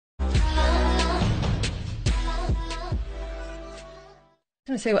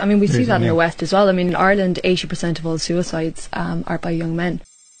I was gonna say, I mean, we see that in the West as well. I mean, in Ireland, 80% of all suicides are by young men.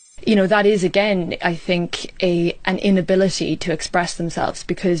 You know, that is, again, I think, an inability to express themselves,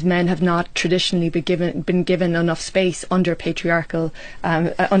 because men have not traditionally been given enough space under patriarchal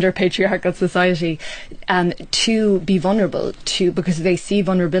society to be vulnerable, because they see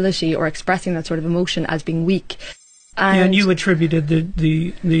vulnerability or expressing that sort of emotion as being weak. And you attributed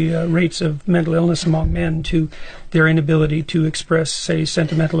the rates of mental illness among men to their inability to express, say,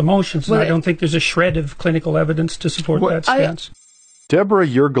 sentimental emotions. Well, and I don't think there's a shred of clinical evidence to support that stance. Deborah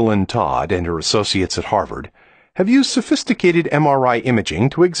Yergelin-Todd and her associates at Harvard have used sophisticated MRI imaging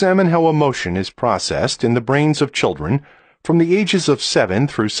to examine how emotion is processed in the brains of children from the ages of 7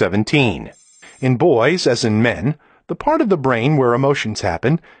 through 17. In boys, as in men, the part of the brain where emotions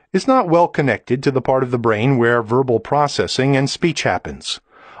happen is not well connected to the part of the brain where verbal processing and speech happens,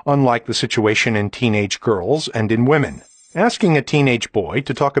 unlike the situation in teenage girls and in women. Asking a teenage boy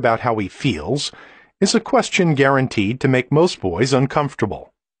to talk about how he feels is a question guaranteed to make most boys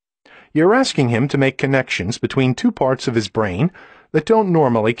uncomfortable. You're asking him to make connections between two parts of his brain that don't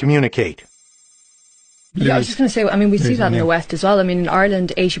normally communicate. Yeah, I was just going to say, I mean, we see that in the West as well. I mean, in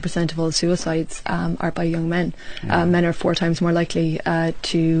Ireland, 80% of all suicides are by young men. Men are 4 times more likely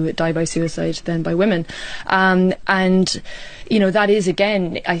to die by suicide than by women. And, you know, that is,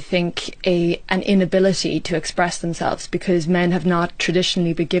 again, I think, an inability to express themselves, because men have not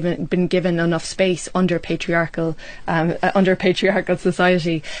traditionally been given enough space under patriarchal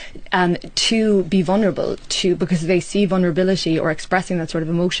society to be vulnerable, because they see vulnerability or expressing that sort of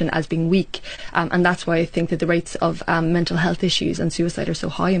emotion as being weak. And that's why I think that the rates of mental health issues and suicide are so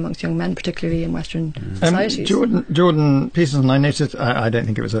high amongst young men, particularly in Western societies. Jordan Peterson, I noticed, I don't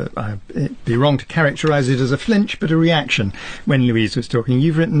think it was it'd be wrong to characterise it as a flinch, but a reaction when Louise was talking.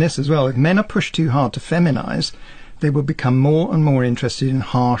 You've written this as well. If men are pushed too hard to feminise, they will become more and more interested in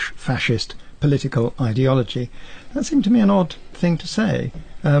harsh fascist political ideology. That seemed to me an odd thing to say.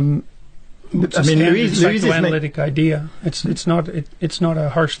 It's a psychoanalytic idea. It's not a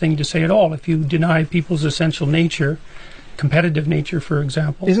harsh thing to say at all. If you deny people's essential nature, competitive nature, for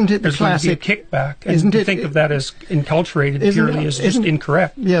example, isn't it there's classic going to be a kickback? And to think of that as enculturated purely is just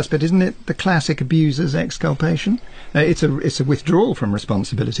incorrect. Yes, but isn't it the classic abuser's exculpation? It's a withdrawal from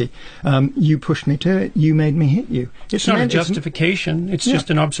responsibility. You pushed me to it. You made me hit you. It's not a justification. It's just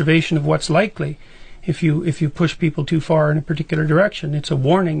an observation of what's likely. If you push people too far in a particular direction, it's a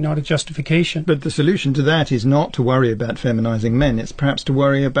warning, not a justification. But the solution to that is not to worry about feminising men. It's perhaps to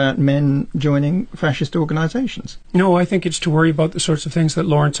worry about men joining fascist organisations. No, I think it's to worry about the sorts of things that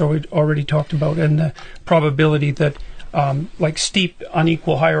Lawrence already talked about, and the probability that like steep,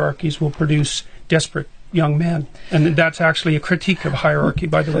 unequal hierarchies will produce desperate young men. And that's actually a critique of hierarchy,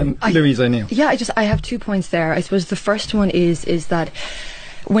 by the way. Louise O'Neill. Yeah, I have 2 points there. I suppose the first one is that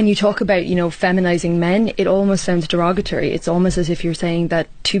when you talk about, you know, feminizing men, it almost sounds derogatory. It's almost as if you're saying that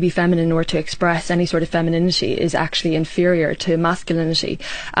to be feminine or to express any sort of femininity is actually inferior to masculinity.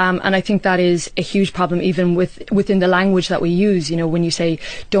 And I think that is a huge problem even within the language that we use. You know, when you say,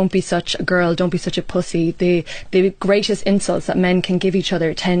 don't be such a girl, don't be such a pussy, the greatest insults that men can give each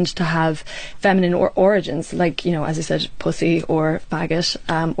other tend to have feminine origins, like, you know, as I said, pussy or faggot,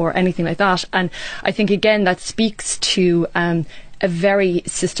 or anything like that. And I think, again, that speaks to a very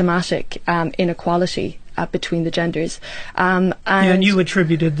systematic inequality between the genders. And you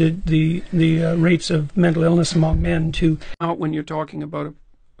attributed the rates of mental illness among men to, when you're talking about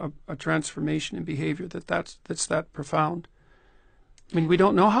a transformation in behaviour that's that profound. I mean, we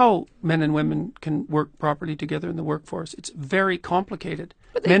don't know how men and women can work properly together in the workforce. It's very complicated.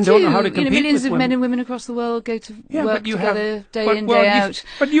 But men don't know how to compete with millions of women. men and women across the world go to work together day in, day out.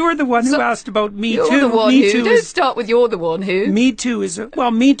 But you were the one who asked about Me Too. You're the one who. Don't start with you're the one who. Me Too is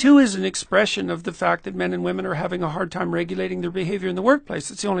Me Too is an expression of the fact that men and women are having a hard time regulating their behaviour in the workplace.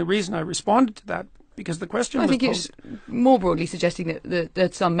 That's the only reason I responded to that, because the question was posed. I think it's more broadly suggesting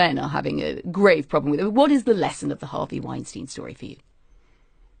that some men are having a grave problem with it. What is the lesson of the Harvey Weinstein story for you?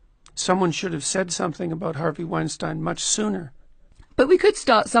 Someone should have said something about Harvey Weinstein much sooner. But we could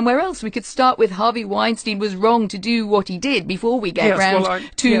start somewhere else. We could start with Harvey Weinstein was wrong to do what he did before we get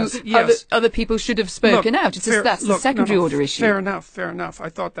other people should have spoken out. That's a secondary order issue. Fair enough. I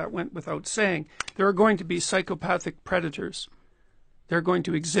thought that went without saying. There are going to be psychopathic predators. They're going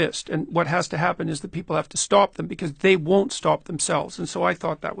to exist. And what has to happen is that people have to stop them, because they won't stop themselves. And so I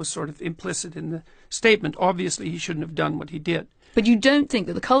thought that was sort of implicit in the statement. Obviously, he shouldn't have done what he did. But you don't think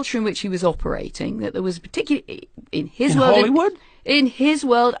that the culture in which he was operating, that there was particularly in his world, Hollywood? In his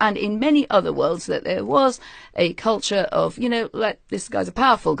world and in many other worlds, that there was a culture of, this guy's a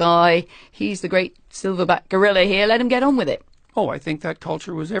powerful guy, he's the great silverback gorilla here, let him get on with it. Oh, I think that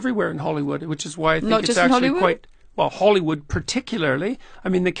culture was everywhere in Hollywood, which is why I think Not it's just in actually Hollywood? quite... Well, Hollywood particularly. I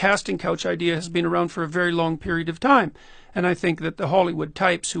mean, the casting couch idea has been around for a very long period of time. And I think that the Hollywood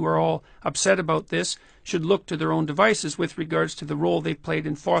types who are all upset about this should look to their own devices with regards to the role they've played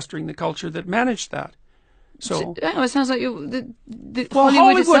in fostering the culture that managed that. So it sounds like the well,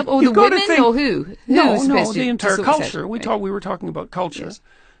 Hollywood itself, or the women, think, or who? No, the entire culture. We were talking about culture. Yes.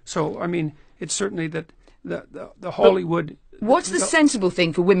 So, I mean, it's certainly that the Hollywood... What's the sensible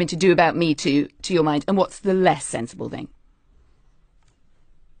thing for women to do about Me Too, to your mind, and what's the less sensible thing?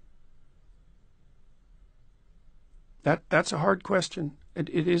 That's a hard question.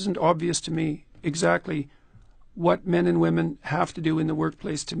 It isn't obvious to me exactly what men and women have to do in the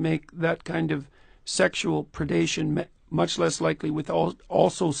workplace to make that kind of sexual predation much less likely, with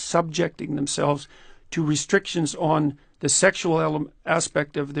also subjecting themselves to restrictions on the sexual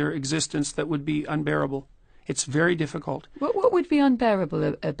aspect of their existence that would be unbearable. It's very difficult. What would be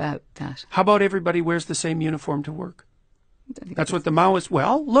unbearable about that? How about everybody wears the same uniform to work? That's what the Maoists...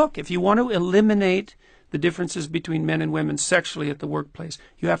 Well, look, if you want to eliminate the differences between men and women sexually at the workplace,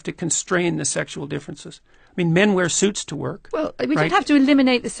 you have to constrain the sexual differences. I mean, men wear suits to work. Well, we right? don't have to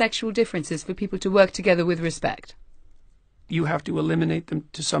eliminate the sexual differences for people to work together with respect. You have to eliminate them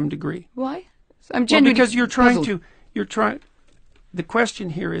to some degree. Why? I'm genuinely because you're trying puzzled. the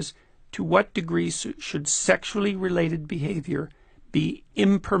question here is, to what degree should sexually related behavior be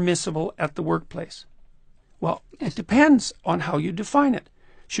impermissible at the workplace? Well, it depends on how you define it.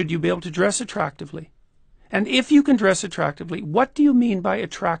 Should you be able to dress attractively? And if you can dress attractively, what do you mean by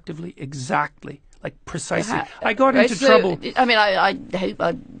attractively exactly? Like precisely. I got into trouble. I mean, I hope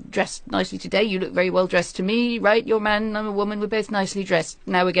I dressed nicely today. You look very well dressed to me, right? You're a man, I'm a woman. We're both nicely dressed.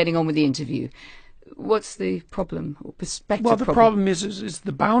 Now we're getting on with the interview. What's the problem or perspective? Well, the problem is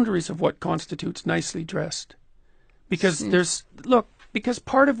the boundaries of what constitutes nicely dressed. Because because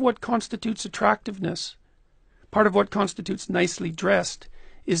part of what constitutes attractiveness, part of what constitutes nicely dressed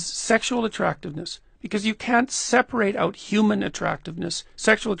is sexual attractiveness. Because you can't separate out human attractiveness,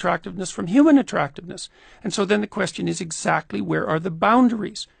 sexual attractiveness, from human attractiveness. And so then the question is exactly where are the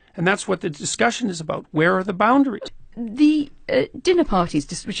boundaries? And that's what the discussion is about. Where are the boundaries? The dinner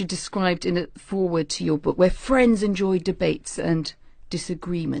parties, which are described in a foreword to your book, where friends enjoy debates and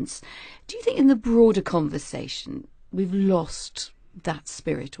disagreements, do you think in the broader conversation we've lost that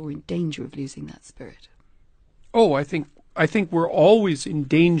spirit, or in danger of losing that spirit? Oh, I think we're always in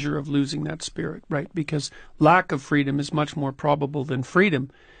danger of losing that spirit, right? Because lack of freedom is much more probable than freedom.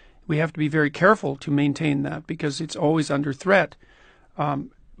 We have to be very careful to maintain that because it's always under threat.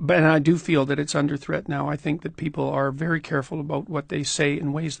 But I do feel that it's under threat now. I think that people are very careful about what they say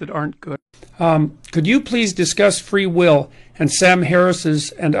in ways that aren't good. Could you please discuss free will and Sam Harris's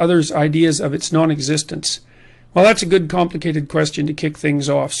and others' ideas of its non-existence? Well, that's a good, complicated question to kick things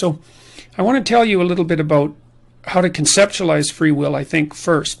off. So I want to tell you a little bit about how to conceptualize free will, I think,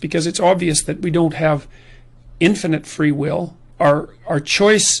 first, because it's obvious that we don't have infinite free will. Our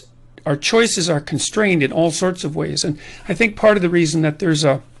choices are constrained in all sorts of ways. And I think part of the reason that there's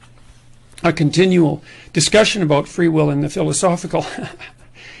a continual discussion about free will in the philosophical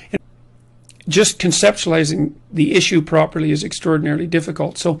just conceptualizing the issue properly is extraordinarily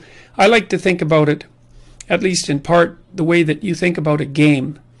difficult. So I like to think about it, at least in part, the way that you think about a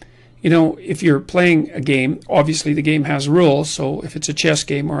game. You know, if you're playing a game, obviously the game has rules. So if it's a chess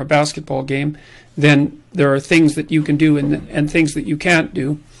game or a basketball game, then there are things that you can do and things that you can't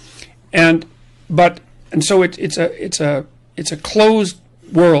do. And so it's a closed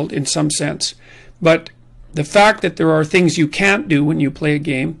world in some sense. But the fact that there are things you can't do when you play a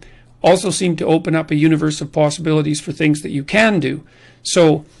game also seem to open up a universe of possibilities for things that you can do.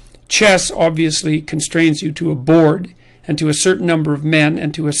 So chess obviously constrains you to a board and to a certain number of men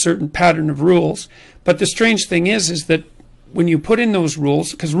and to a certain pattern of rules. But the strange thing is that when you put in those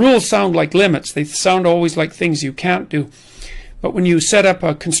rules, because rules sound like limits, they sound always like things you can't do. But when you set up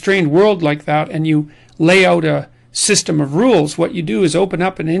a constrained world like that and you lay out a system of rules, what you do is open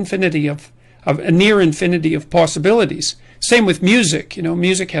up an infinity of a near infinity of possibilities. Same with music. You know,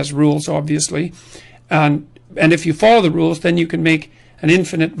 music has rules, obviously. And if you follow the rules, then you can make an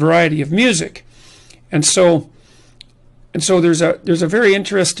infinite variety of music. And so there's a very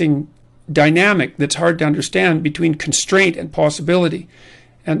interesting dynamic that's hard to understand between constraint and possibility.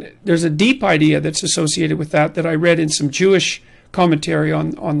 And there's a deep idea that's associated with that I read in some Jewish commentary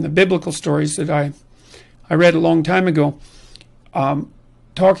on the biblical stories that I read a long time ago,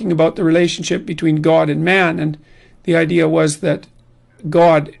 talking about the relationship between God and man. And the idea was that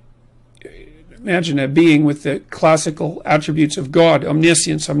God Imagine a being with the classical attributes of God: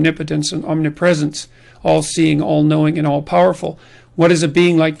 omniscience, omnipotence, and omnipresence, all-seeing, all-knowing, and all-powerful. What does a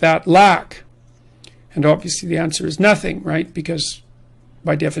being like that lack? And obviously the answer is nothing, right? Because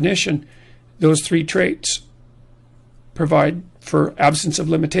by definition, those three traits provide for absence of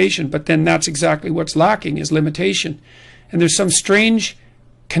limitation. But then that's exactly what's lacking, is limitation. And there's some strange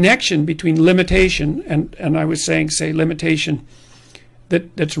connection between limitation and I was saying, say, limitation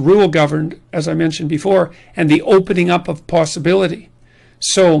that's rule governed, as I mentioned before, and the opening up of possibility.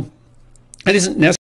 So it isn't necessary